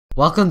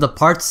Welcome to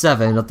part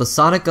 7 of the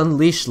Sonic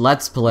Unleashed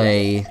Let's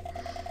Play.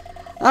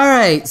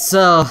 Alright,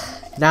 so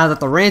now that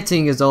the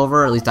ranting is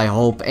over, at least I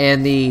hope,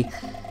 and the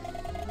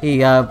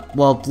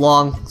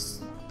long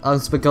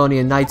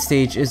Spagonian night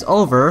stage is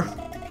over,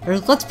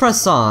 let's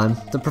press on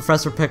to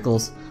Professor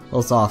Pickles'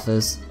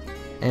 office.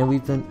 And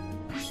we've been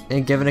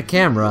given a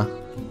camera.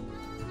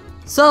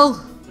 So,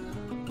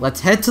 let's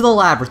head to the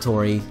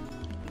laboratory.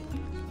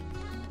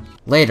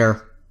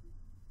 Later.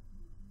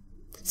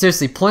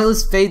 Seriously,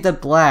 pointless fade to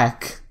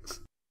black.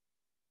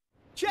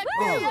 Check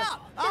me out!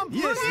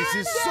 Yes, this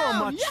is so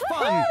much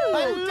fun!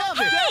 I love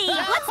it! Hey,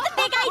 what's the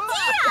big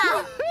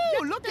idea?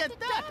 Oh, look at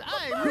that!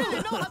 I really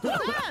know how to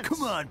dance!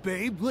 Come on,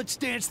 babe, let's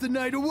dance the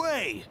night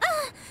away!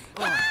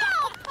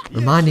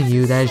 Reminding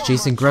you that is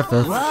Jason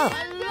Griffith. Whoa!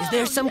 Is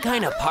there some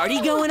kind of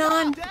party going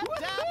on?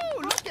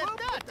 Oh, look at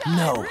that!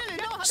 No,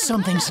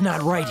 something's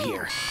not right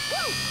here.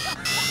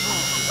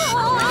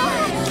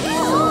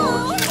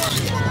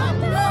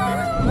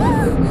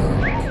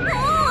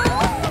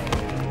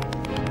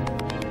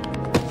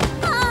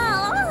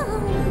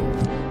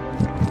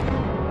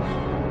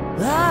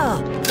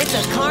 Oh, it's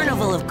a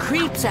carnival of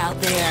creeps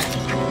out there.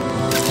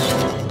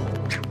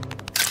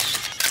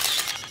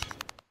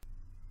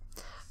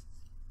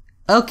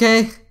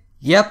 Okay,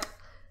 yep.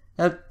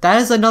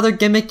 That is another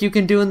gimmick you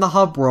can do in the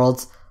hub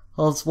worlds.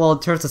 Well, in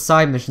terms of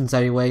side missions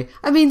anyway.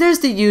 I mean, there's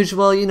the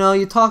usual, you know,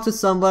 you talk to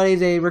somebody,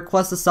 they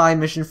request a side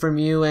mission from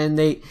you, and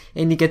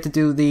you get to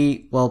do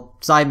the,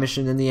 side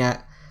mission in the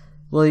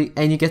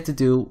and you get to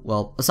do,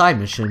 a side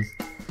mission.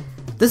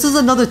 This is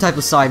another type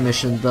of side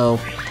mission, though.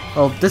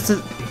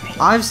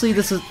 Obviously,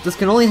 this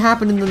can only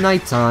happen in the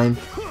nighttime.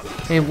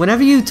 And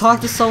whenever you talk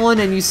to someone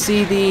and you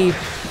see the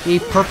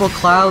purple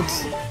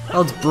clouds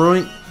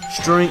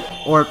strewing,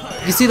 or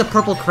you see the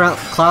purple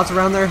clouds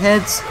around their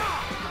heads,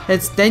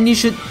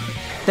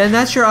 then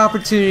that's your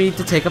opportunity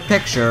to take a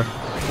picture.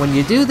 When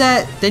you do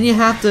that, then you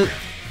have to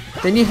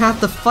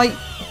fight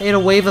a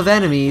wave of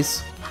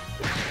enemies,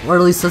 or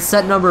at least a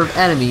set number of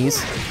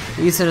enemies,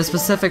 these in a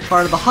specific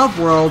part of the hub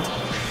world.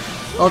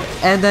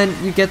 And then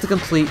you get to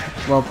complete,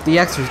 the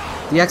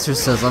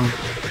exorcism.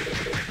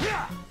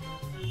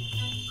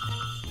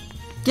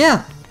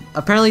 Yeah,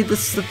 apparently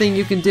this is the thing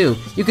you can do.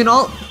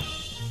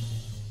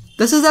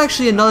 This is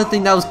actually another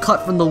thing that was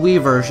cut from the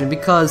Wii version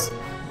because,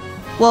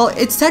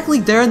 it's technically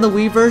there in the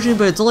Wii version,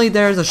 but it's only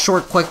there as a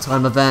short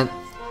QuickTime event.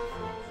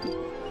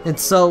 And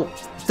so,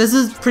 this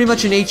is pretty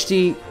much an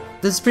HD.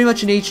 This is pretty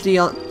much an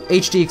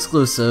HD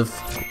exclusive.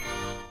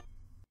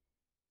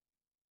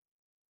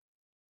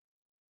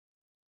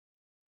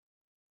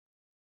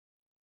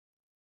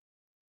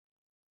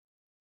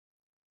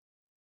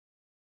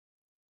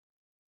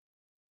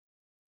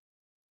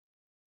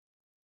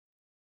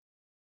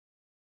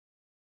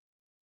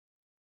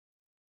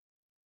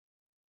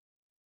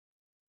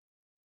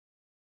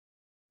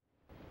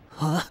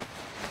 Huh?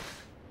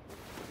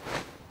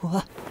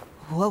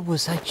 What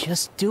was I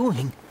just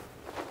doing?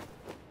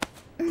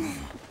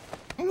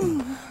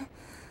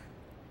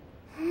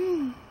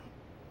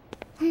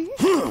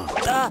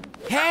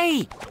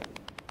 Hey!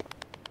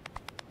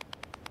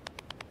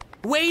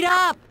 Wait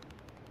up!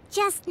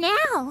 Just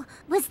now,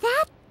 was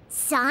that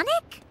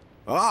Sonic?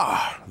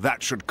 Ah,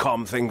 that should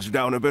calm things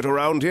down a bit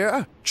around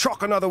here.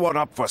 Chalk another one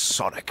up for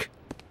Sonic.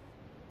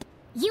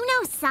 You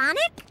know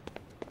Sonic?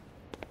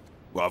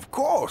 Of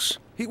course.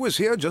 He was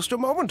here just a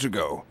moment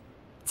ago.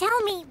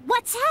 Tell me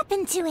what's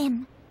happened to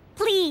him.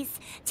 Please,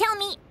 tell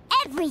me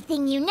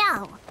everything you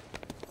know.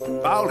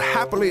 I'll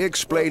happily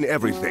explain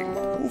everything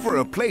over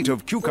a plate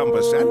of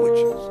cucumber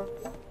sandwiches.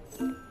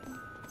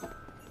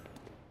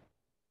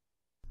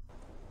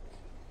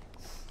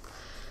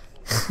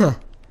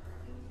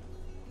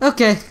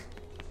 Okay,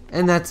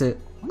 and that's it.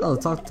 Oh,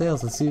 talk to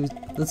Tails. Let's see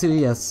what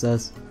he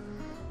says.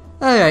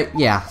 Alright,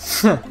 yeah.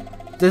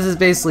 This is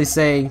basically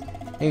saying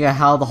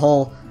how the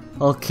whole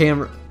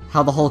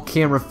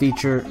camera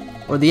feature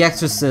or the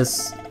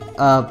Exorcist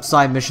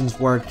side missions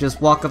work.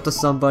 Just walk up to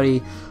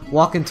somebody,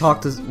 walk up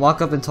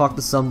and talk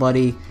to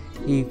somebody.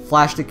 He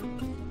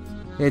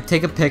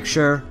take a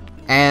picture,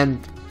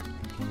 and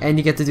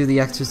you get to do the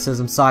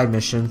exorcism side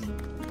mission.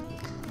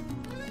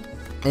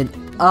 And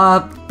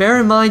bear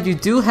in mind you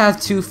do have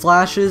 2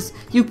 flashes.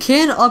 You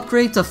can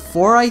upgrade to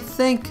 4, I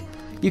think.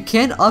 You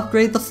can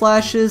upgrade the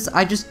flashes.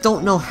 I just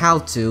don't know how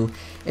to.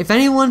 If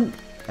anyone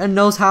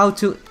knows how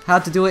to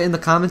do it in the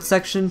comments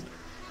section,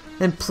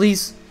 then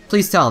please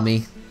tell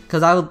me,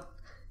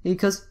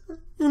 because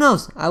who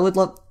knows, I would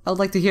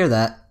like to hear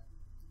that.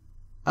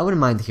 I wouldn't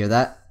mind to hear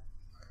that.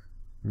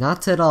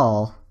 Not at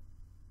all.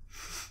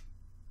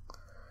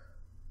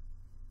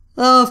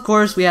 Oh, of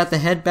course we have to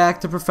head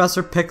back to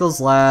Professor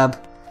Pickles' lab,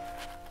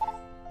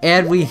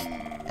 and we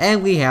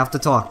have to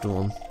talk to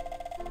him.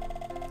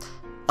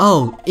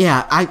 Oh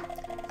yeah, I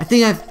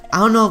think I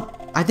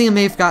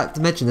may have forgot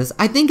to mention this.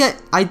 I think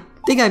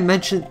I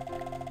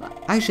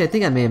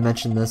may have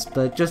mentioned this,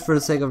 but just for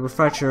the sake of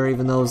refresher,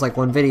 even though it was like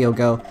one video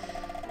ago.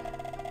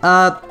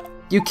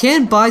 You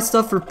can buy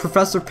stuff for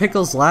Professor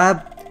Pickles'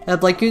 lab.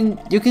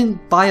 You can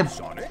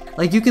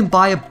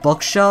buy a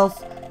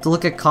bookshelf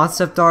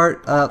concept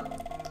art,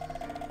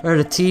 or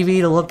the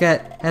TV to look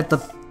at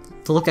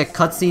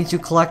cutscenes you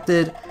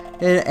collected,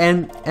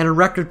 and a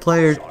record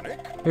player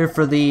here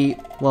for the,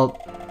 well,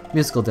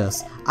 musical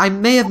disc. I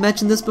may have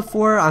mentioned this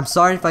before, I'm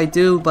sorry if I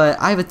do, but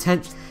I have a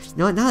you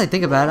know what, now that I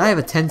think about it, I have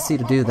a tendency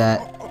to do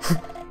that.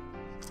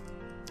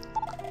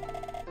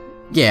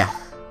 Yeah.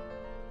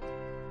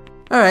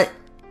 Alright.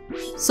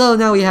 So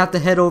now we have to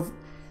head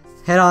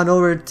on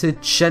over to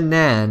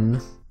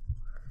Chenan.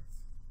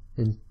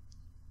 And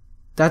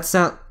that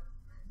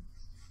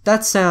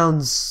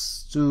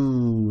sounds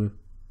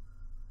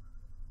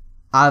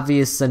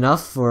obvious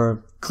enough,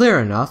 or clear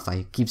enough.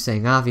 I keep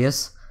saying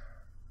obvious.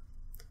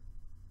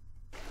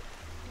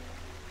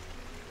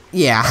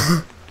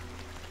 Yeah.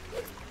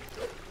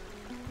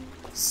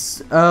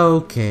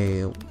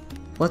 Okay,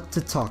 what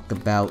to talk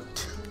about?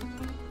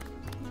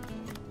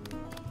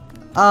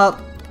 I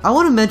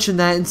want to mention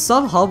that in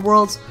some hub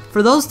worlds,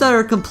 for those that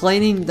are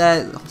complaining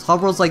that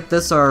hub worlds like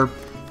this are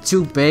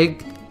too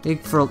big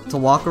to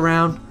walk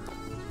around,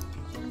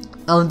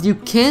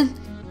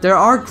 there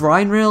are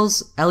grind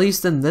rails, at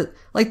least in the,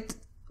 like,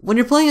 when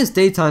you're playing as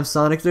Daytime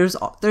Sonic, there's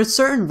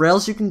certain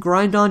rails you can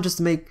grind on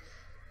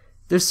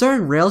there's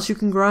certain rails you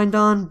can grind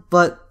on,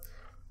 but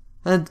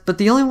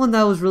the only one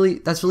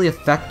that's really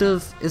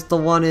effective is the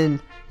one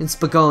in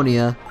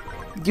Spagonia.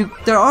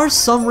 There are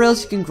some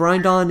rails you can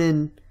grind on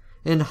in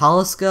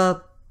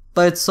Halaska,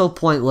 but it's so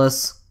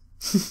pointless.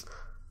 For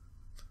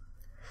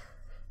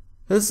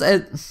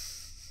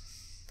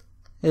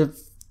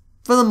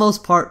the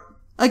most part,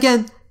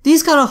 again,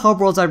 these kind of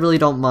hub worlds I really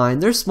don't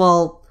mind. They're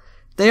small.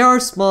 They are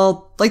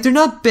small. Like, they're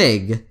not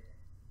big.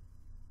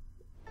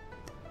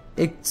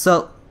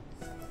 So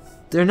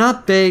they're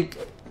not big,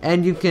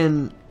 and you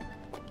can.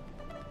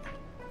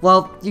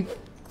 Well,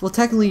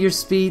 technically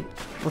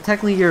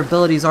your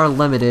abilities are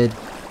limited.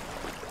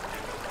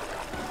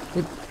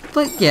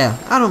 But yeah,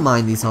 I don't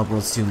mind these hub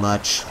worlds too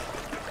much.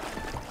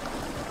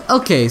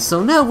 Okay,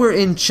 so now we're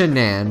in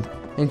Chenan,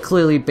 and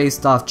clearly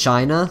based off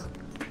China.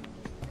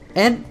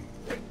 And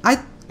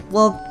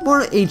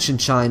more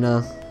ancient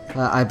China,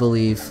 I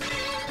believe.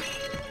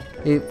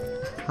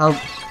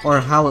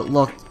 How it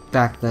looked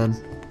back then.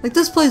 Like,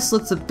 this place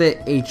looks a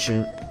bit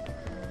ancient.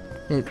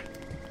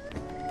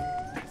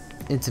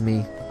 To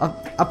me.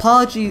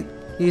 Apologies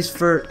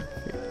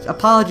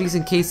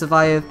in case if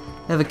I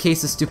have a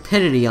case of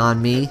stupidity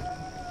on me.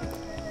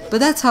 But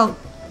that's how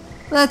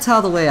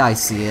the way I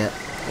see it,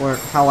 or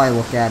how I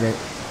look at it.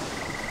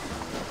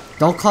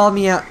 Don't call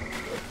me out.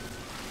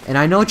 And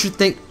I know what you're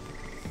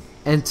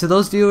and to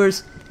those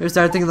viewers who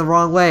started thinking the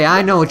wrong way,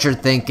 I know what you're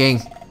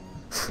thinking.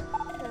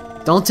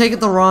 Don't take it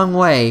the wrong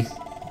way.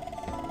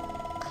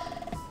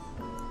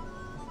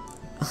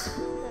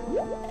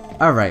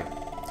 Alright.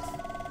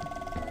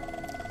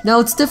 Now,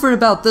 what's different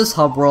about this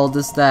hub world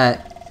is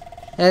that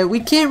we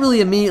can't really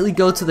immediately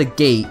go to the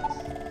gate.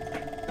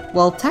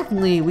 Well,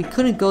 technically, we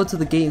couldn't go to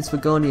the gate in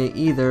Spagonia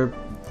either.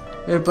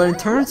 But in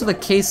terms of a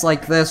case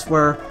like this,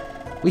 where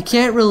we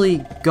can't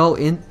really go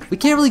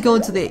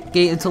into the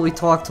gate until we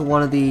talk to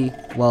one of the,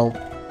 well,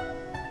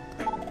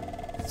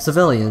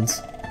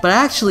 civilians. But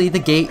actually, the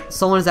gate,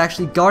 someone is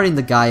actually guarding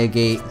the Gaia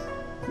Gate.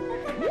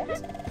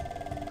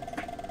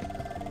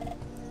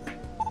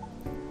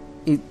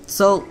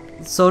 So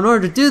in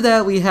order to do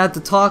that, we had to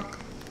talk.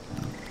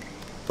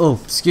 Oh,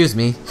 excuse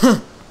me.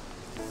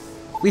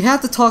 We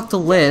had to talk to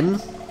Lin,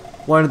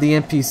 one of the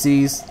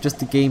NPCs, just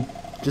to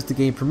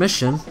gain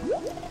permission.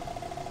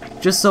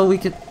 Just so we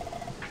can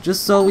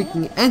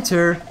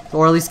enter,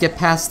 or at least get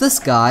past this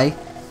guy.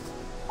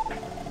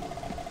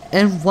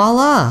 And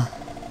voila!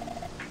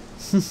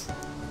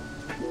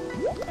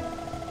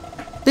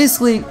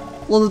 Basically,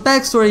 well, the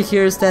backstory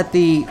here is that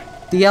the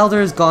Elder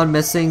has gone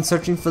missing,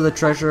 searching for the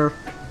treasure,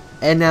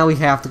 and now we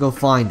have to go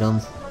find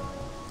him.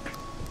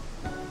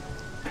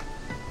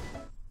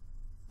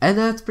 And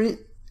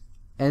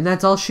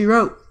that's all she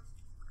wrote.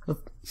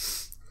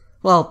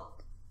 Well,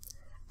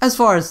 as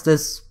far as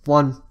this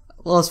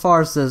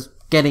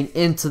getting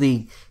into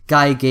the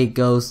Gaia Gate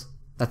goes,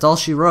 that's all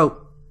she wrote.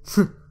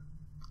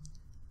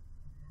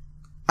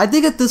 I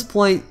think at this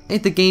point,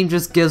 the game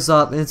just gives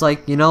up and it's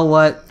like, you know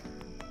what?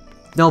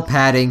 No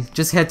padding.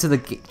 Just head to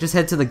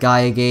the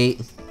Gaia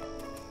Gate.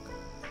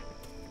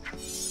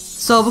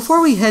 So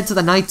before we head to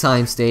the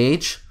nighttime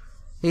stage,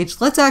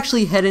 let's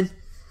actually turn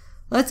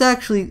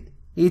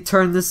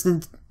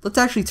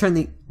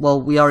the,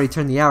 well, we already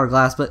turned the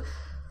hourglass, but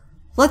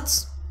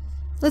let's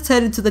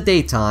head into the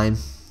daytime.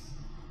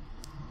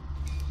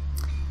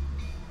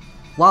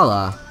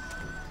 Voila.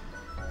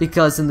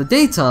 Because in the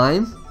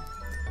daytime,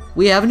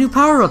 we have a new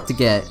power-up to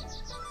get.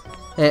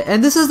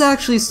 And this is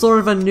actually sort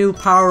of a new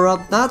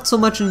power-up, not so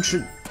much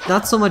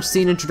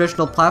seen in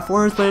traditional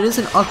platformers, but it is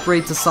an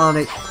upgrade to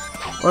Sonic,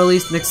 or at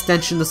least an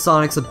extension to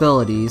Sonic's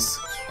abilities.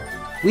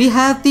 We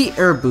have the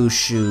Air Boost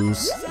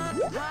shoes.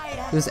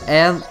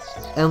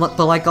 But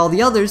like all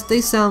the others,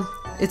 they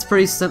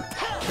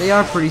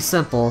are pretty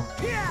simple.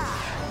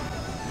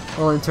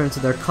 Well, in terms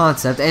of their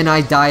concept, and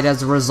I died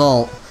as a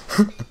result.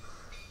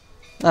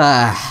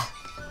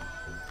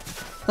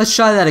 Let's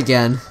try that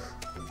again.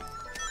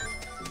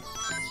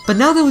 But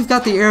now that we've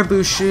got the air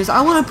boost shoes,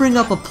 I want to bring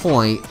up a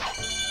point.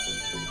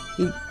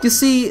 You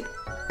see,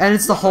 and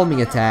it's the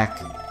homing attack.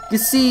 You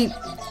see,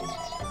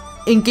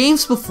 in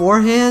games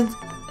beforehand,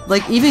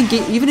 like even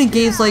in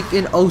games like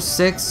in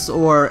 06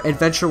 or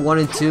Adventure 1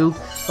 and 2,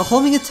 the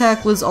homing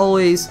attack was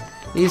always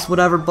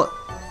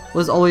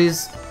was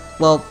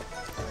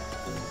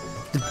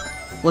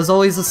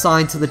always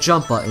assigned to the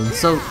jump button.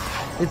 So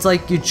it's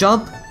like you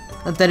jump,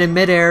 and then in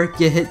midair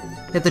you hit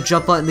the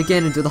jump button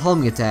again and do the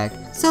homing attack.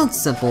 Sounds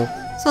simple.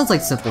 Sounds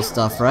like simple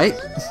stuff, right?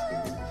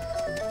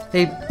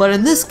 Hey, but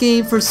in this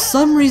game, for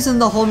some reason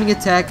the homing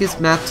attack is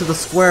mapped to the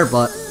square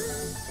button.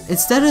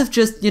 Instead of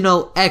just, you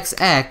know,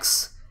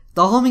 XX,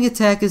 the homing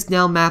attack is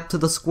now mapped to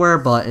the square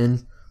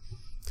button.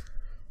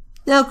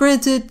 Now,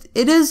 granted,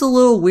 it is a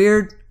little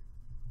weird.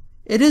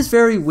 It is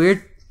very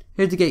weird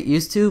here to get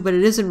used to, but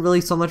it isn't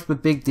really so much of a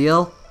big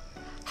deal.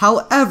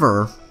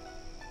 However,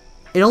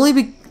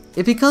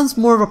 it becomes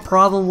more of a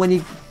problem when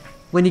you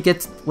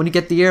get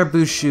the air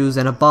boost shoes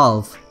and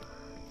above,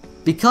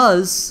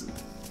 because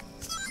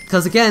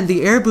again,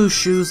 the air boost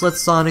shoes let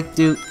Sonic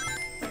do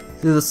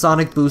the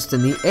Sonic boost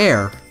in the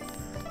air.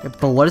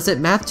 But what does it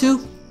map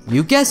to?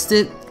 You guessed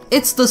it,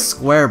 it's the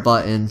square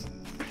button.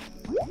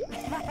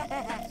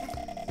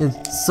 And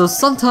so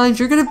sometimes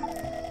you're gonna...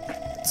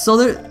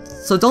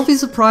 So don't be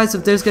surprised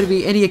if there's gonna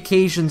be any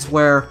occasions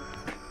where...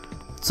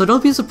 So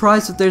don't be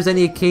surprised if there's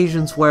any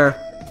occasions where...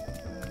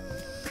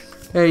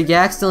 you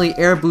accidentally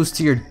air boost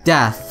to your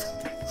death.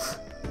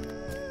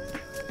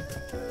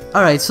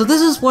 Alright, so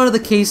this is one of the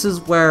cases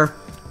where...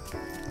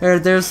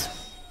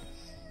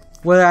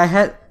 Where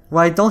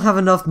I don't have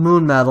enough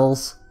moon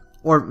medals,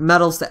 or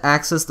medals to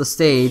access the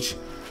stage.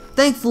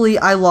 Thankfully,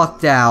 I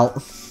lucked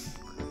out.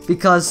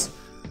 Because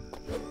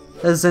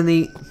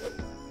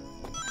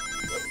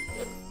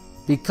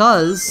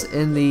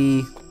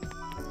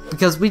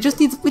we just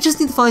need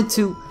to find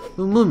 2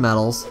 moon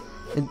medals.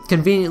 And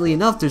conveniently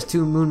enough, there's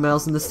 2 moon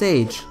medals in the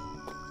stage.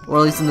 Or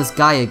at least in this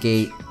Gaia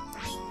Gate.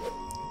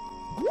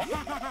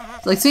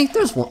 Like, see,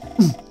 there's one.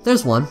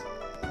 There's one.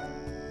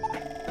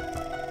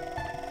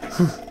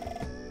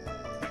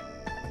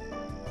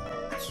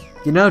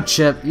 You know,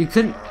 Chip, you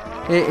couldn't...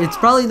 It's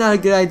probably not a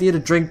good idea to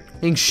drink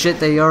shit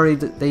that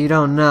you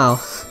don't know.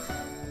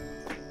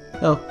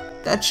 Oh,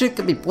 that shit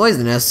could be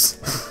poisonous.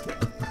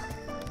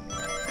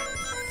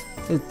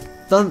 It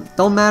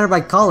don't matter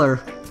by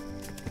color.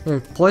 You're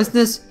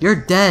poisonous, you're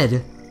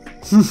dead.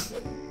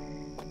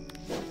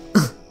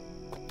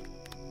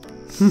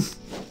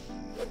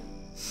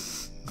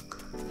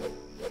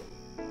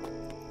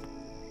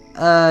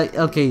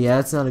 Okay, yeah,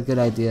 that's not a good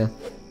idea.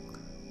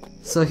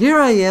 So here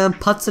I am,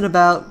 putzing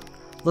about,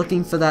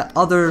 looking for that...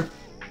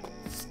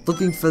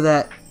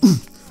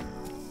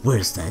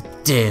 Where's that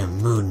damn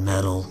moon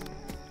medal?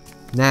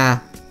 Nah,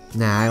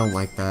 I don't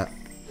like that.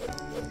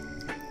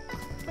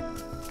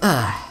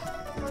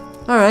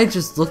 Alright,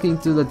 just looking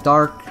through the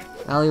dark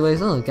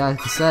alleyways. Oh, got a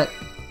cassette.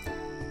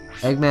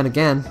 Eggman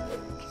again.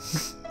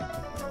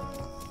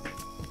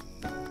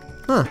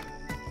 Huh.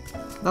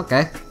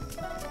 Okay.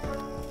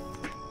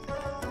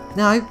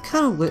 Now, I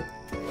kind of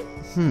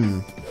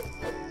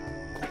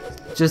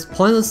just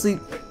pointlessly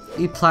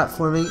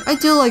platforming. I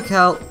do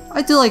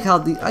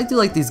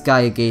like these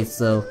Gaia Gates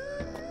though.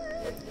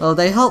 Oh,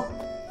 they help.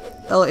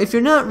 Oh, if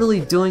you're not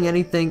really doing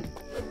anything,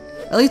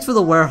 at least for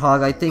the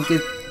Werehog, I think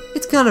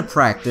it's kind of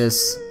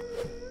practice.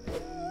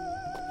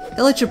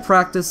 It lets you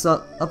practice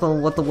up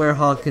on what the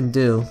Werehog can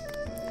do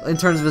in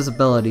terms of his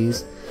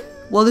abilities.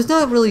 Well, there's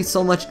not really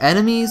so much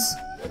enemies,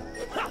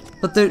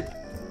 but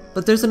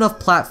there's enough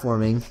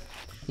platforming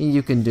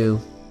you can do.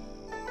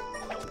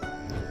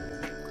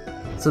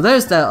 So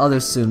there's that other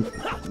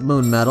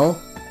moon medal,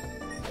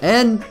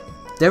 and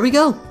there we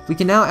go. We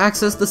can now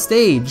access the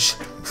stage.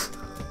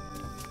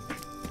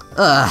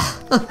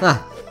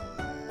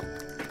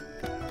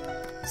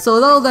 So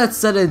with all that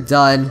said and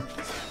done,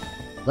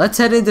 let's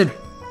head into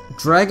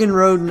Dragon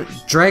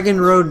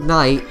Road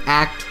Night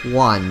Act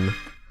 1.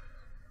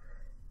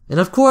 And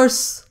of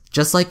course,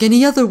 just like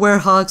any other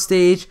Werehog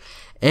stage,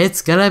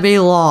 it's gonna be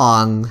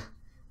long.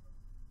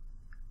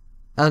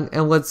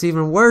 And what's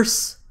even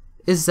worse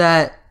is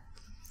that,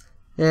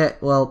 yeah,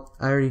 well,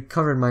 I already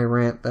covered my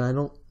rant, but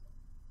I'm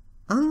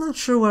not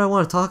sure what I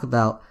want to talk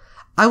about.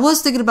 I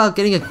was thinking about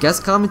getting a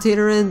guest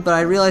commentator in, but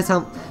I realized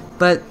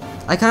but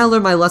I kind of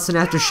learned my lesson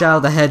after Shadow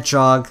the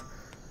Hedgehog.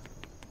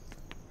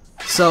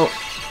 So,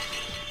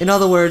 in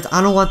other words,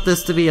 I don't want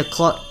this to be a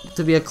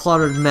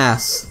cluttered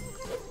mess.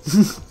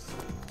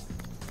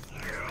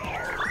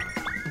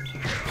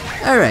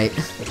 Alright,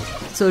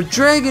 so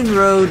Dragon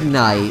Road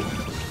Night.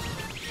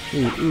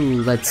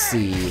 Ooh, let's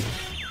see.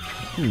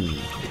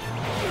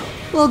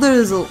 Well,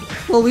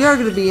 we are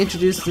going to be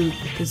introducing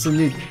some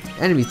new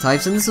enemy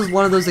types, and this is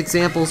one of those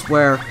examples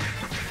where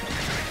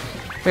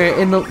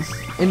in the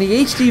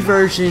HD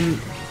version,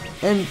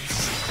 and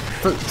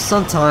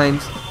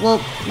sometimes,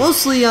 well,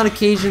 mostly on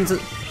occasions,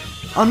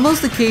 on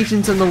most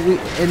occasions in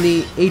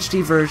the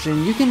HD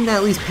version, you can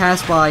at least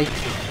pass by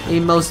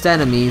most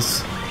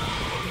enemies.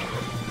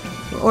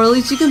 or at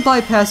least you can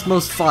bypass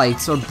most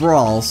fights or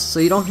brawls, so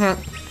you don't have,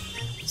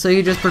 so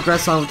you just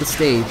progress on with the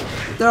stage.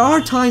 There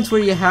are times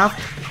where you have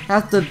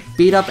to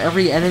beat up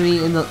every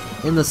enemy in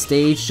the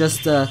stage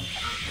just to,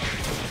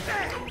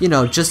 you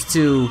know, just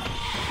to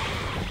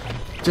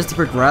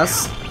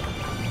progress.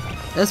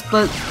 Yes,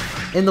 but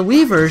in the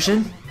Wii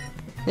version,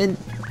 in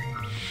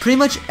pretty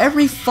much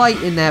every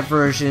fight in that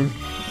version,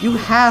 you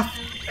have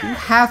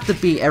to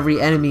beat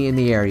every enemy in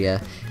the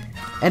area,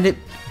 and it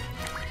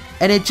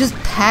just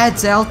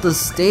pads out the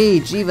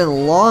stage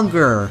even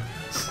longer.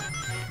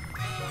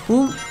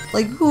 Who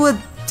would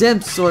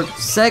Dimps or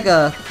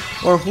Sega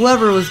or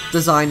whoever was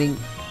designing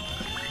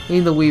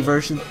in the Wii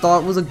version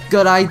thought was a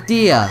good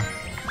idea?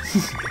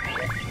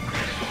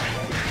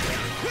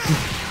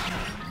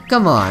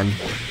 Come on.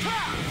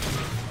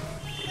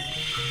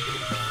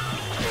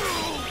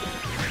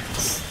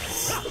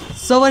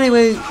 So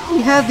anyway,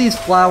 we have these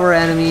flower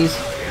enemies.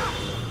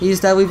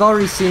 These that we've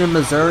already seen in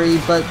Missouri,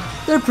 but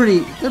they're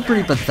pretty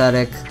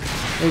pathetic.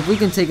 If we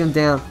can take them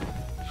down,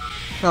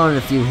 not in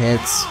a few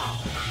hits.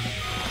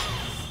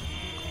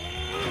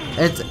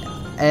 I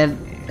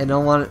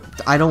don't want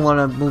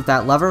to move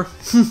that lever.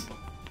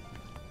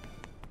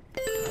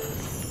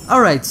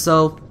 Alright,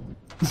 so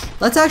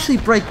let's actually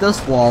break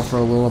this wall for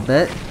a little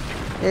bit.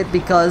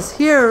 Because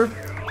here,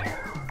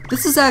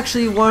 this is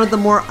actually one of the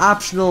more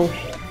optional.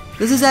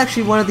 This is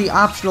actually one of the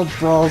optional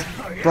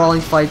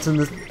brawling fights in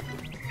the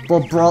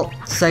brawl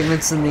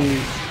segments in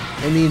the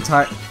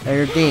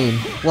entire game.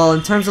 Well,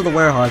 in terms of the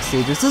Werehog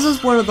stages, this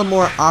is one of the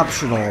more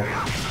optional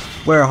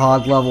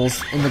Werehog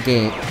levels in the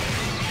game.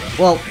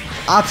 Well,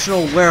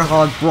 optional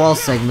Werehog brawl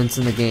segments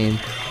in the game.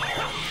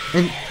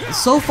 And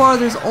so far,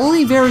 there's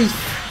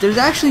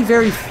actually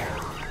very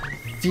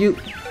few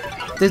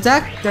and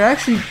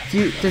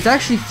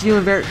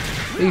very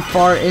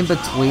far in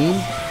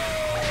between.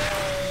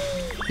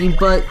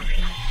 But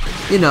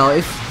you know,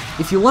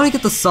 if you want to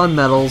get the sun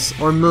medals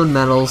or moon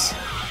medals,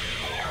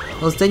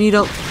 well, then you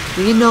know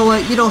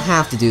what? You don't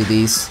have to do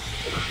these.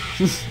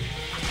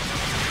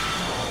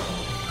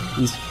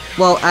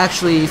 Well,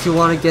 actually, if you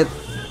want to get,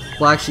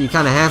 well, actually, you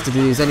kind of have to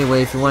do these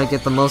anyway if you want to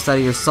get the most out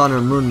of your sun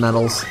or moon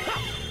medals.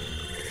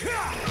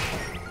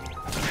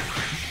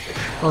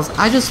 Well,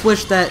 I just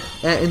wish that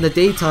in the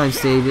daytime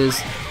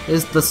stages,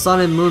 the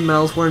sun and moon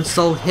medals weren't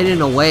so hidden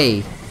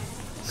away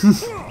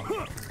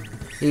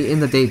in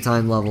the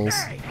daytime levels.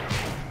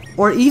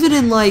 Or even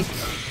in like,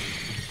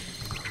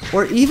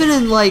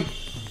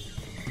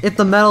 if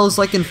the medal is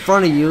like in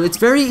front of you, it's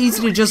very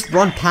easy to just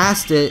run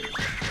past it.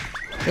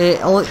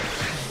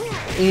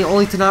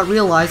 Only to not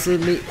realize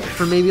it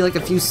for maybe like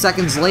a few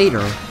seconds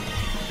later.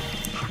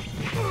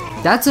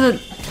 That's an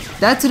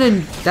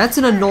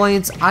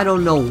annoyance I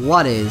don't know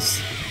what is.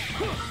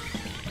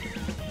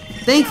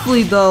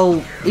 Thankfully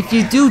though, if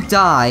you do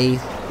die,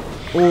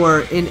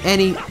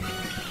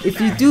 if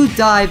you do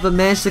die but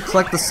manage to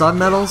collect the sun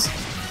medals,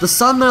 the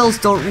sun medals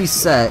don't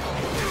reset.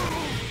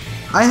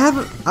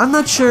 I'm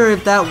not sure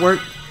if that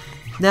worked.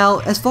 Now,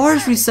 as far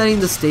as resetting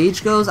the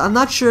stage goes, I'm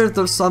not sure if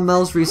the sun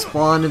medals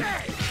respawn.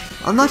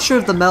 I'm not sure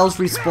if the medals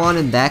respawn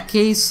in that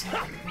case,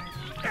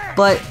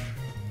 but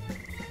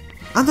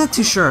I'm not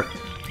too sure.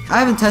 I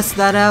haven't tested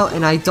that out,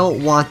 and I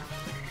don't want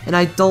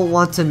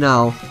to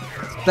know.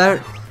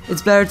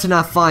 It's better to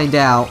not find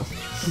out.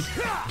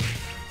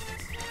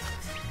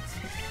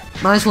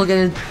 Might as well get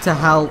into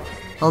how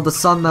the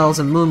sun medals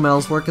and moon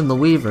medals work in the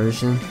Wii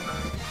version.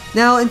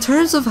 Now, in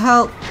terms of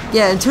how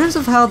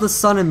the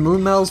sun and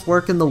moon medals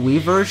work in the Wii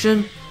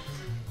version,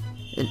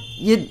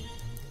 you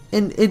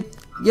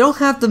don't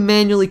have to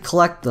manually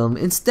collect them.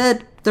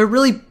 Instead, they're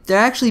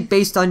actually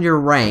based on your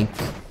rank.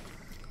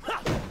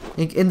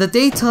 In the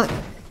daytime,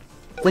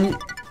 when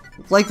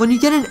you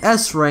get an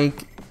S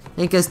rank,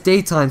 I guess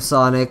Daytime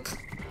Sonic,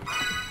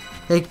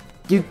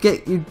 you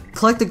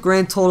collect a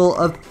grand total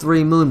of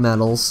 3 moon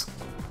medals.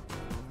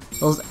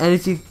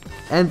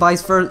 And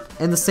vice versa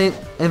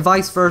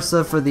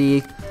for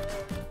the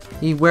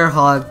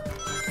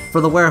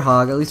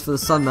Werehog, at least for the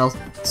sun medals.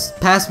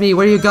 Past me,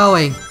 where are you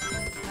going?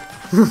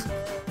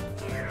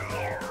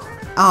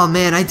 Oh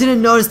man, I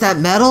didn't notice that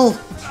medal?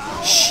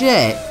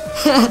 Shit.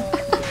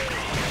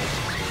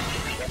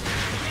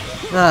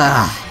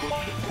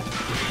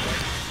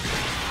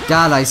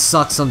 God, I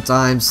suck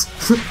sometimes.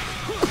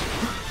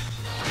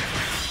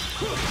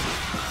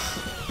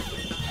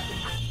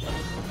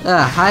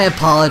 I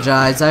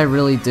apologize, I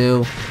really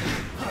do.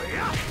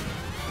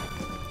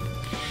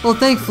 Well,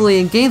 thankfully,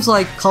 in games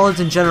like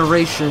Colors and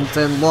Generations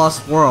and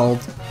Lost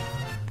World,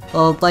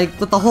 like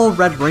with the whole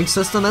red ring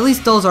system, at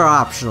least those are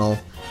optional.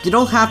 You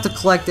don't have to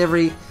collect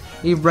every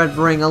red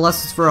ring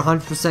unless it's for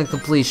 100%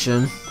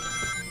 completion.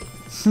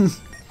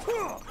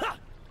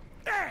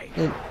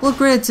 Well,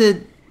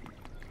 granted,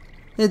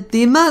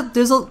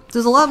 there's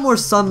a lot more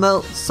sun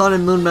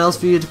and moon medals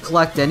for you to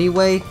collect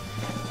anyway.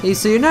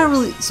 So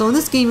in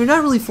this game you're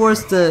not really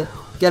forced to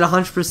get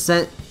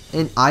 100%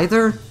 in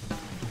either.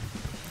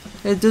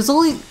 There's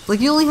only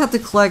you only have to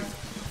collect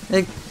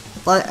like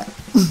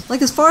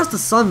as far as the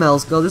sun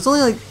medals go.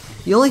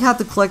 You only have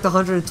to collect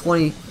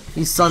 120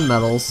 sun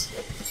medals.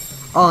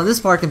 Oh, and this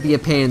part can be a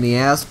pain in the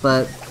ass,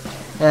 but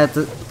at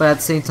the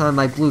same time,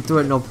 I blew through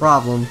it no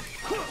problem.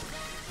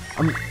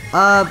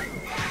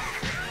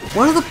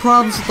 One of the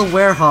problems with the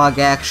Werehog,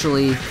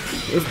 actually,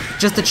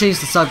 just to change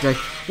the subject,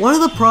 one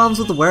of the problems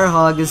with the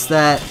Werehog is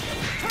that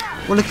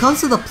when it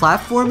comes to the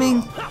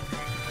platforming,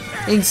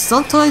 and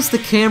sometimes the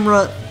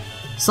camera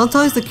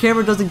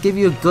doesn't give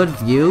you a good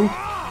view.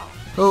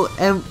 Oh,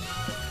 and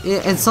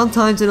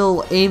sometimes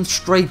it'll aim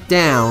straight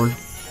down.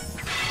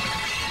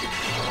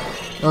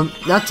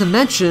 Not to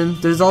mention,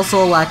 there's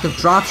also a lack of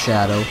drop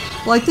shadow.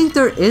 Well, I think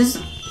the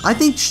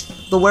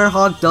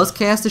Werehog does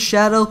cast a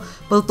shadow,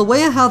 but the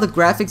way how the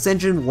graphics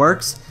engine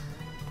works,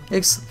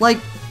 it's like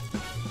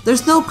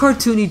there's no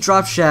cartoony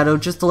drop shadow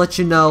just to let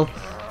you know,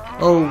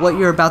 oh, what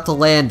you're about to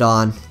land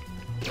on.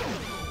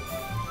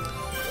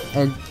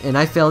 And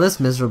I fail this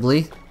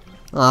miserably.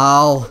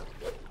 Oh.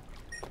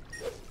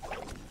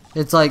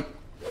 It's like,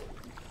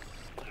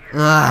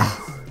 can't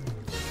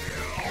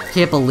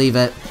believe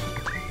it.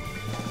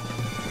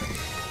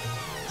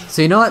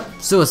 So you know what?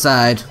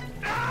 Suicide.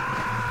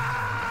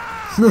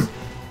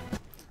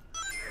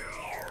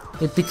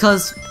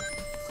 Because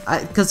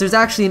there's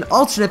actually an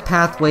alternate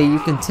pathway you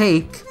can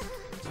take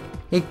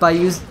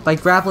by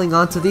grappling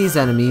onto these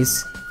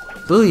enemies.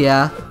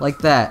 Booyah, like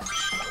that.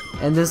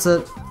 And there's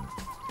you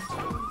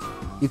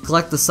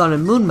collect the Sun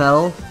and Moon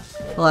Medal,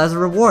 well, as a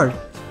reward.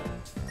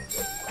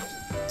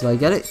 Do I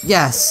get it?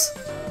 Yes!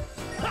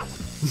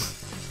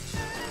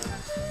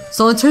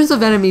 So in terms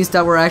of enemies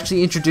that were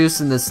actually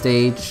introduced in this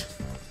stage,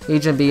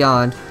 Age and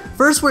Beyond,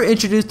 first we're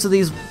introduced to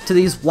these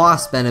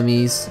wasp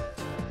enemies.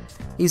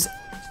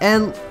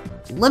 And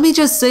let me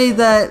just say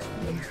that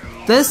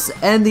this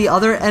and the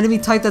other enemy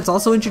type that's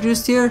also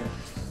introduced here,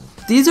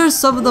 these are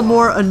some of the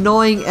more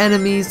annoying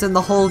enemies in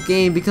the whole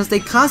game because they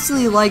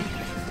constantly like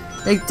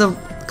to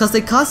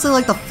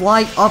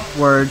fly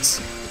upwards,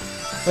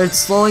 or it's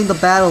slowing the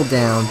battle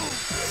down.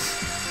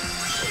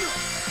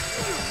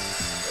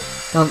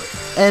 We'll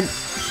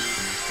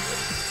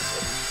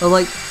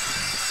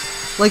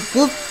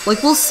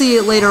see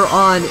it later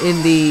on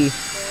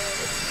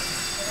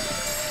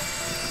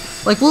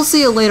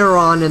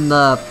in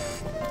the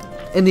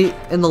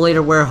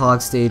later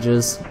Werehog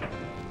stages.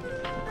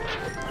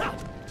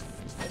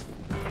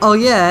 Oh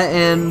yeah,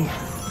 and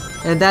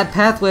that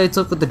pathway I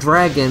took with the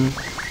dragon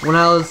when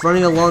I was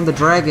running along the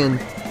dragon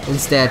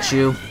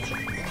statue.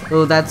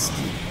 Oh, that's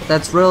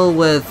riddled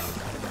with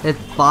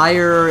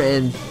fire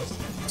and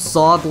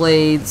saw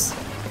blades.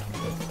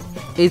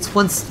 It's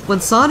when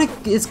Sonic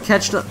is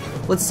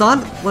when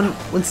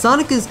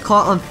Sonic is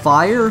caught on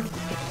fire.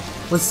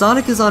 When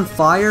Sonic is on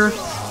fire,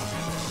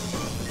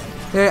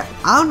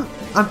 I'm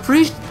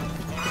pretty.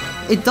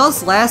 It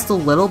does last a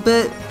little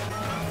bit,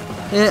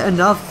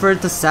 enough for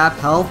it to sap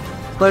health.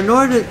 But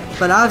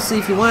obviously,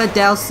 if you want to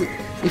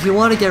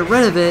get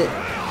rid of it,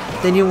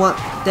 then you want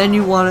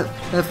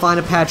to find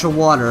a patch of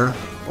water,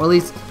 or at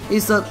least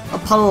a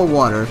puddle of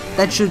water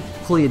that should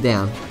cool you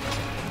down.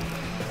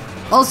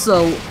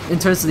 Also, in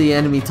terms of the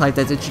enemy type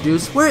that's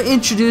introduced, we're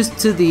introduced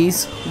to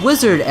these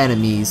wizard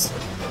enemies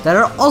that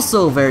are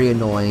also very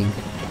annoying.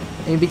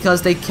 And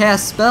because they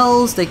cast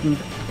spells, they can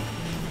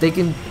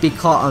be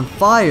caught on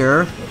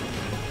fire,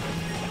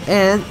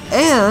 and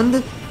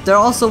they're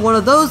also one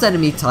of those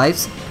enemy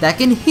types that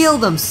can heal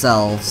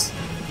themselves.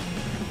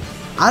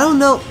 I don't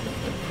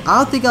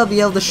think I'll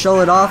be able to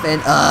show it off,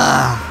 and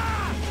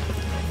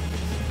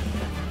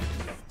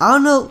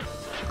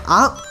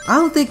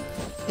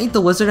ain't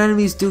the wizard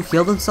enemies do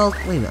heal themselves?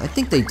 Wait a minute, I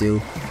think they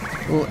do.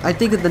 Well, I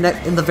think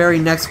in the very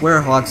next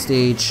Werehog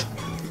stage,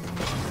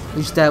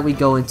 which that we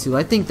go into,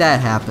 I think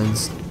that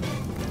happens.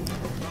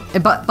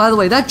 And by the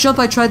way, that jump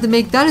I tried to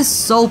make, that is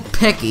so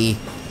picky.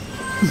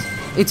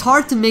 It's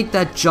hard to make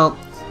that jump.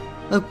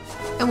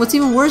 And what's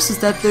even worse is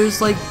that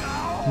there's like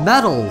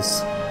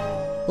medals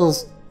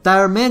that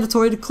are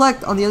mandatory to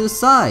collect on the other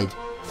side.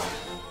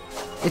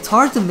 It's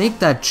hard to make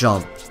that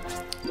jump.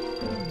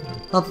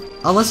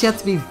 Unless you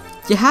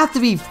have to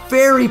be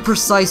very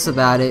precise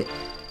about it,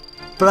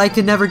 but I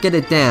could never get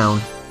it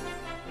down.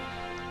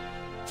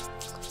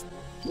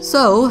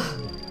 So,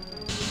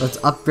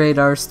 let's upgrade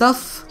our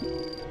stuff,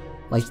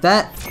 like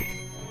that.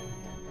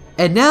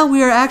 And now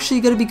we are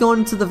actually going to be going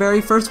into the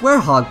very first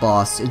Werehog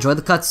boss. Enjoy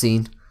the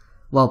cutscene.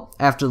 Well,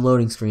 after the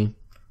loading screen.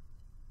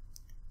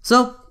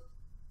 So,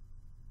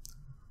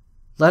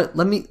 let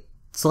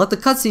the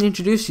cutscene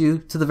introduce you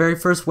to the very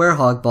first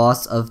Werehog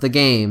boss of the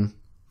game.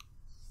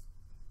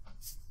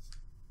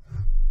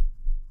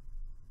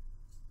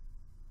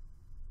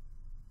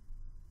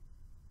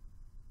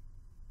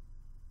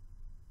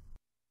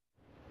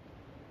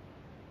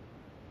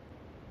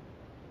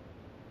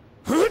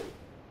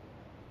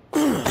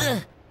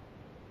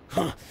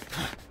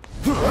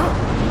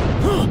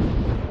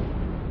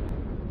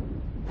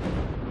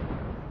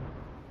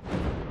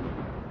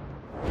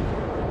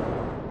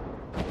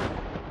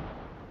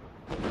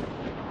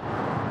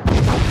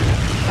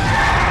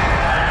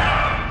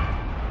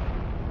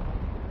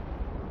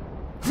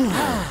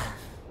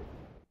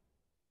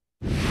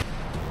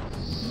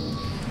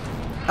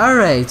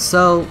 Alright,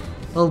 so,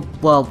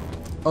 well,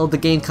 the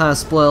game kind of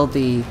spoiled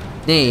the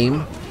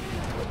name.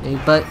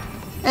 But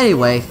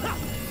anyway,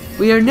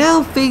 we are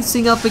now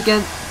facing up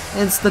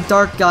against the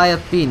Dark Gaia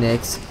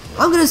Phoenix.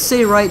 I'm gonna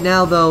say right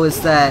now though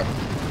is that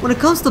when it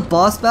comes to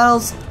boss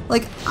battles,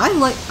 like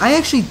I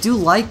actually do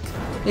like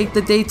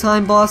the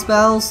daytime boss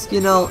battles. You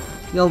know,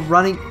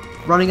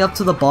 running up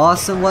to the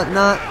boss and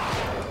whatnot.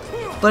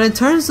 But I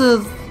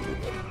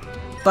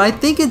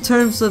think in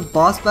terms of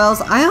boss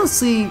battles, I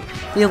honestly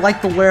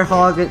like the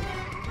Werehog.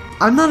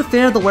 I'm not a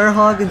fan of the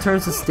Werehog in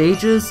terms of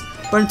stages,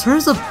 but in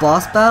terms of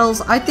boss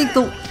battles, I think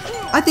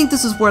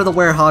this is where the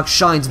Werehog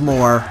shines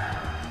more.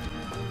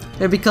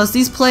 Because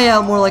these play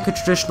out more like a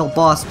traditional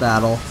boss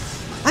battle.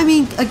 I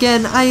mean,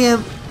 again, I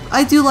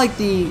do like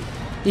the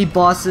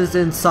bosses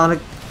in Sonic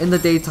in the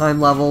daytime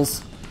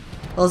levels.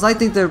 Because I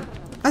think they're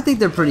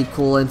pretty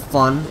cool and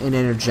fun and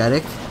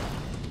energetic.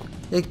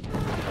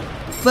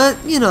 But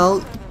you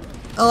know,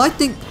 I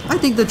think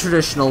the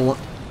traditional one.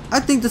 I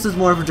think this is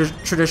more of a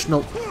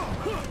traditional.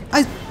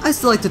 I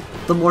still like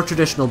the more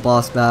traditional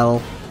boss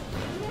battle,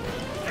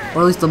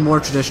 or at least the more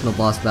traditional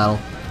boss battle.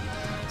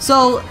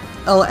 So,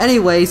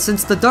 anyway,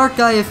 since the Dark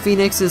Gaia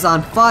Phoenix is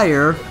on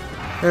fire,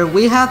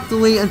 we have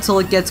to wait until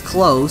it gets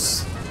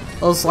close.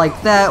 Else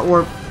like that,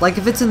 or like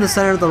if it's in the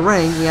center of the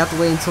ring, we have to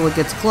wait until it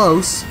gets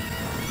close.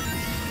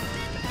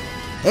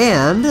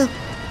 And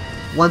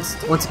once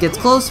it gets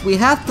close, we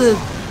have to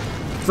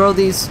throw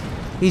these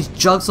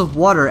jugs of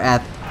water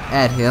at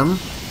him,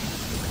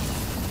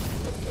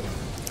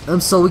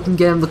 so we can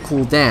get him to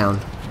cool down.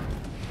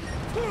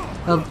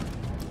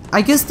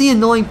 I guess the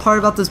annoying part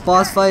about this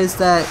boss fight is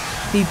that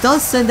he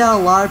does send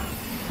out a lot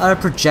of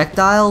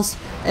projectiles,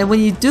 and when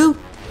you do,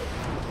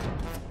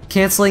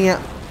 canceling out,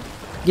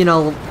 you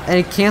know, and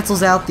it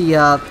cancels out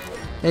the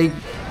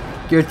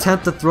your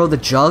attempt to throw the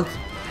jug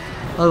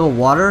of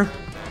water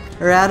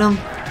at him.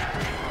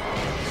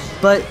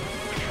 But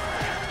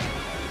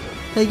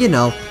hey, you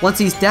know, once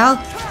the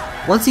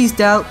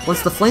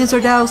flames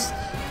are doused,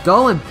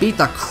 go and beat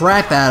the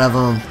crap out of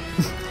him.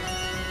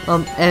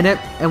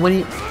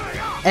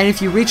 And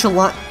if you reach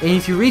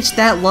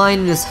that line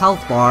in his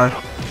health bar,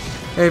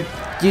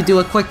 you do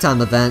a quick time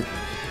event.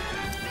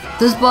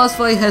 This boss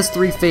fight has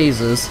 3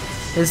 phases,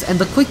 and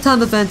the quick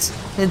time events,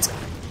 and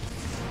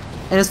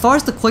as far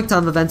as the quick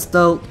time events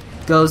though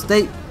goes,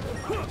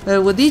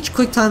 with each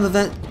quick time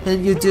event that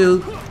you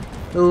do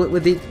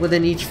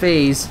within each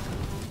phase,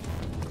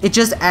 it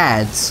just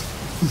adds.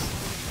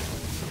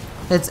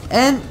 It's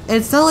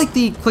not like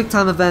the quick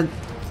time event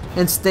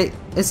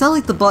it's not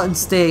like the buttons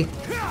stay,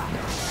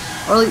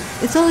 or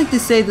it's not like they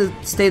stay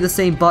the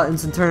same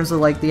buttons in terms of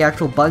like the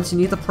actual buttons you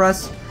need to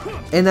press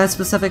in that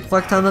specific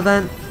quick time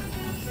event.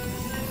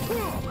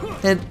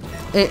 And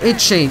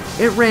it's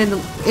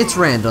random.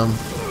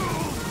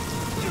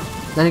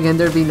 Then again,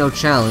 there'd be no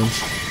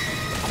challenge.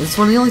 It's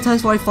one of the only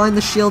times where I find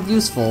the shield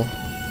useful.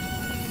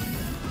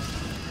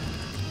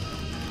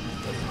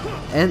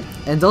 And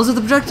those are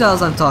the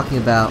projectiles I'm talking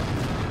about.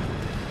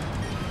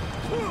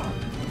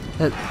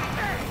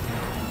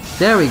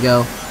 There we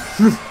go.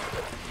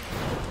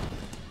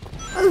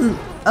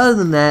 Other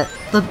than that,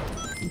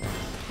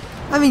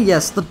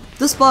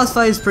 this boss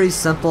fight is pretty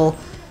simple.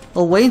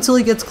 We'll wait until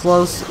he gets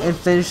close and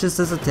finishes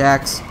his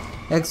attacks.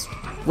 Douse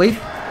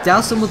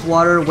him with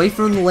water, wait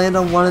for him to land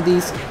on one of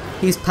these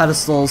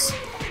pedestals.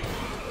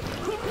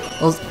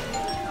 We'll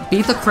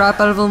beat the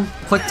crap out of him,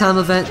 quick time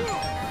event,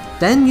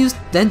 then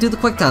do the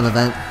quick time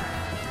event.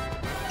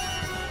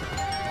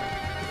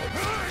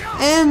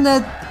 And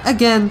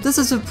again, this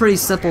is a pretty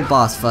simple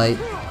boss fight.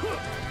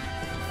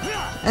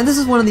 And this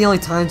is one of the only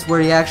times where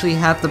you actually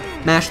have to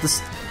mash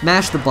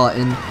the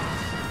button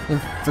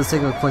for the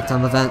sake of a quick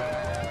time event.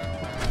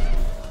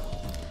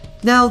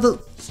 Now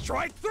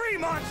Strike 3,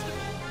 monster!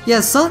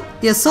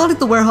 Sonic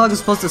the Werehog is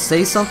supposed to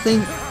say something,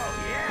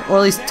 or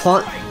at least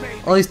talk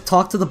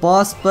to the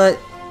boss, but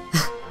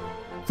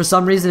for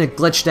some reason it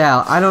glitched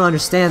out. I don't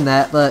understand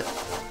that, but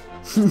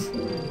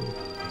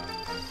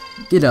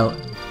you know,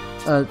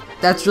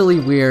 that's really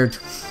weird.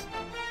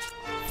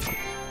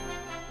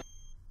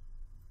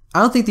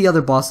 I don't think the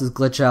other bosses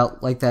glitch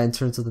out like that in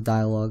terms of the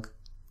dialogue.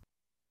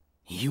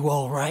 You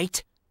all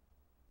right?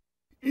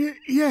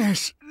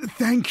 Yes,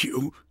 thank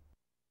you.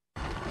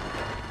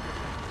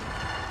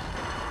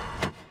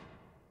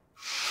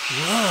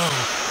 Whoa,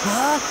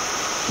 what?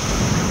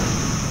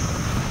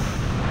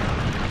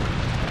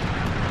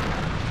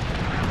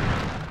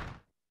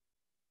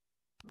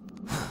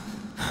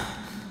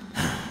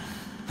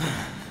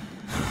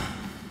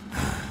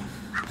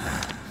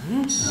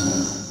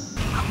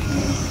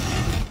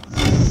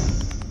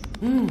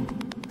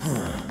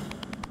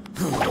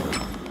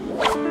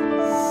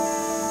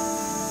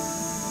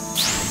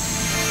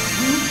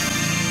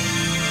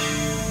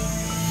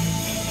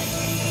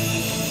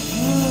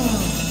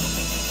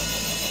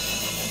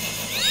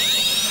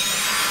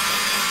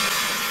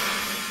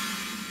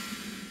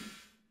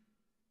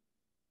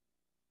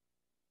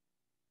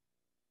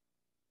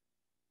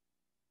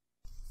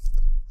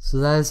 So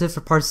that is it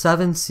for part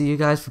 7. See you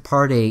guys for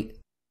part 8.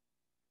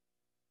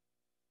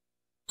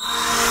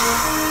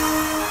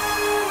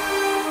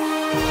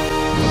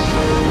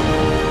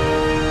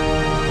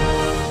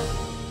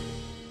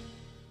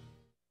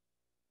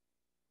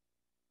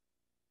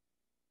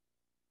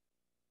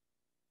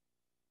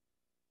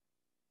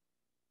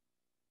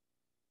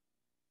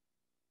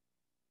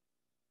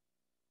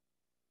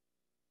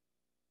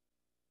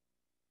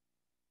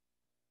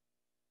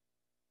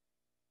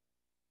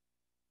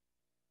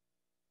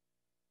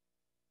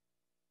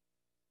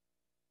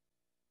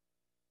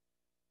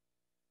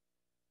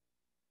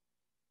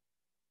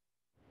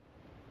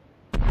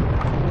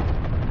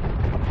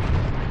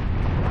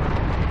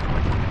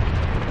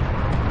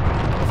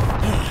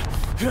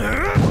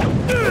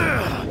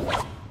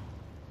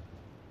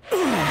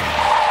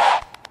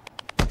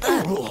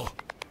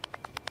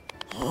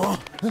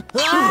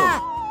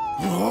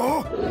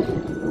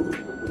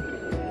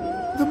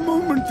 The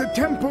moment the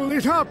temple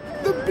lit up,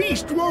 the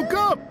beast woke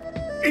up.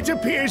 It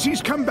appears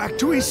he's come back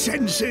to his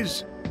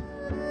senses.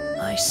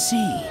 I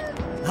see.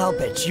 I'll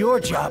bet your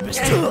job is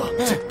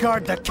to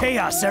guard the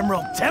Chaos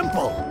Emerald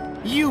Temple.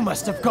 You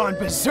must have gone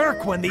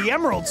berserk when the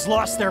emeralds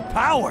lost their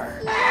power.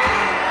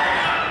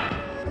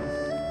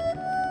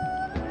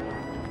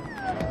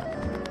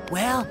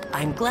 Well,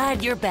 I'm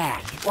glad you're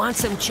back. Want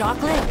some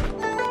chocolate?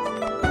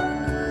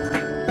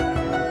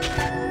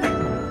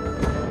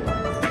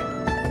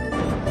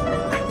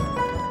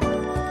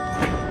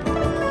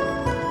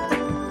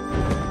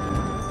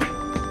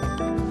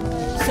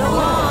 So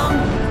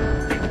long!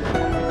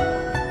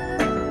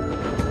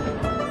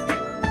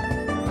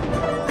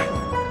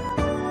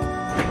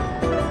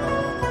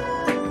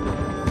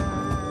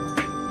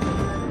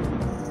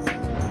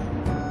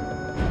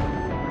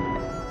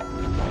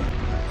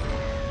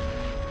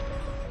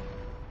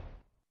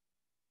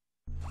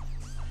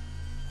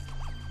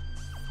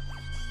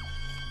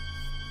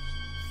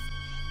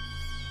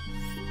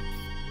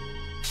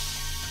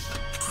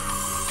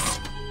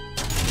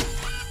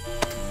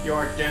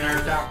 Your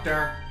dinner,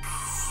 Doctor.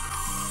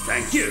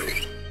 Thank you.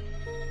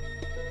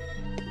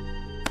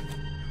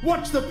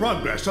 What's the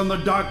progress on the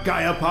Dark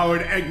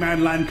Gaia-powered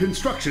Eggman Land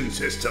construction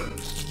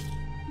systems?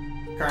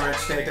 Current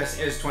status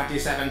is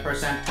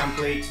 27%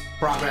 complete.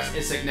 Progress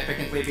is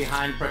significantly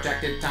behind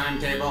projected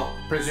timetable.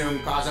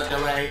 Presumed cause of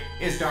delay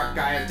is Dark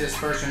Gaia's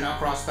dispersion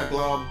across the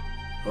globe.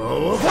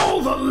 Oh, of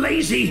all the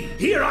lazy,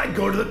 here I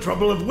go to the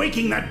trouble of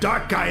waking that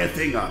Dark Gaia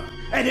thing up,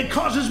 and it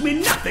causes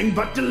me nothing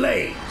but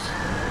delays.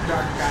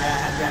 Dark Gaia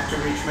had yet to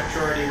reach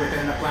maturity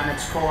within the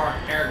planet's core,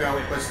 ergo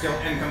it was still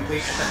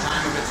incomplete at the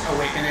time of its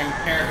awakening,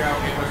 ergo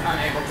it was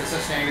unable to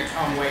sustain its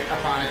own weight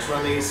upon its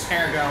release,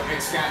 ergo it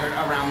scattered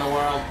around the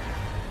world.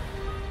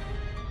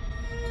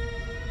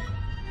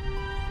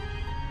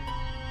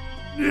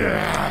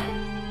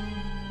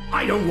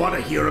 I don't want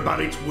to hear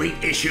about its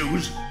weight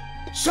issues.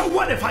 So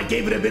what if I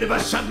gave it a bit of a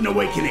sudden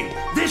awakening?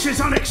 This is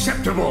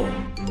unacceptable!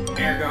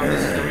 Ergo,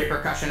 this is the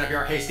repercussion of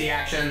your hasty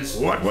actions.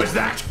 What was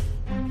that?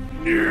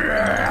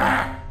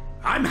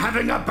 I'm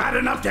having a bad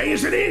enough day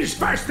as it is!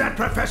 First that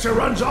professor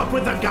runs off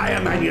with the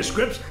Gaia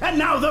manuscripts, and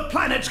now the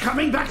planet's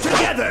coming back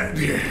together!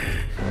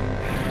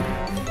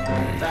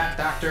 That,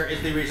 Doctor,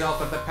 is the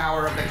result of the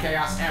power of the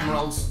Chaos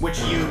Emeralds, which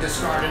you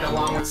discarded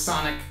along with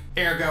Sonic.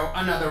 Ergo,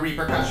 another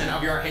repercussion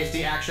of your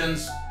hasty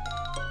actions.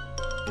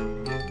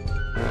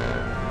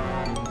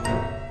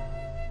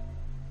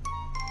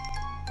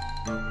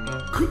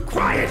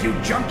 Quiet, you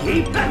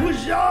junkie! That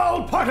was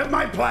all part of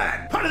my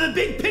plan! Part of the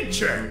big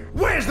picture!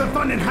 Where's the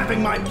fun in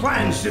having my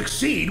plans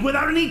succeed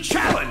without any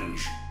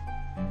challenge?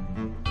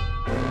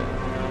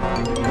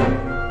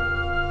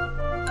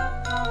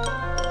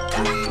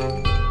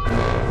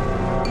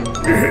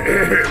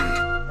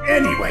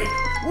 Anyway,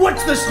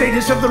 what's the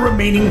status of the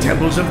remaining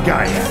temples of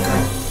Gaia?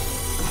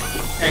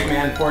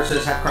 Eggman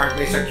forces have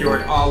currently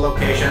secured all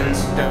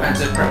locations.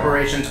 Defensive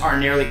preparations are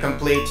nearly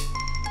complete.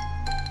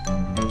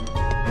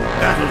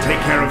 That'll take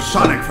care of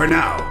Sonic for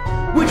now,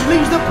 which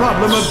leaves the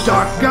problem of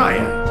Dark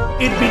Gaia.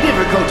 It'd be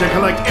difficult to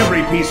collect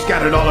every piece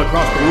scattered all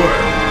across the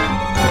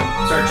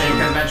world. Searching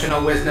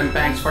conventional wisdom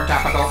banks for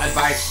topical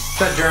advice.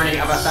 The journey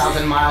of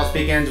 1,000 miles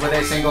begins with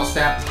a single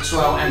step.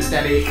 Slow and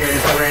steady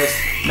wins the race.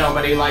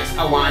 Nobody likes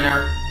a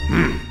whiner.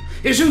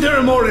 Isn't there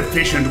a more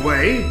efficient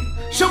way?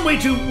 Some way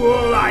to,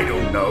 well, I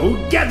don't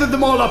know, gather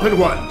them all up at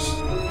once.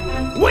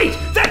 Wait,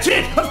 that's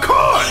it, of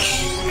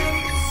course!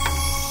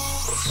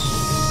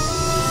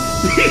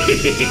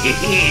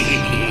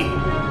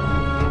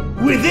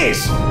 With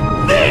this,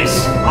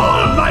 all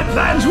of my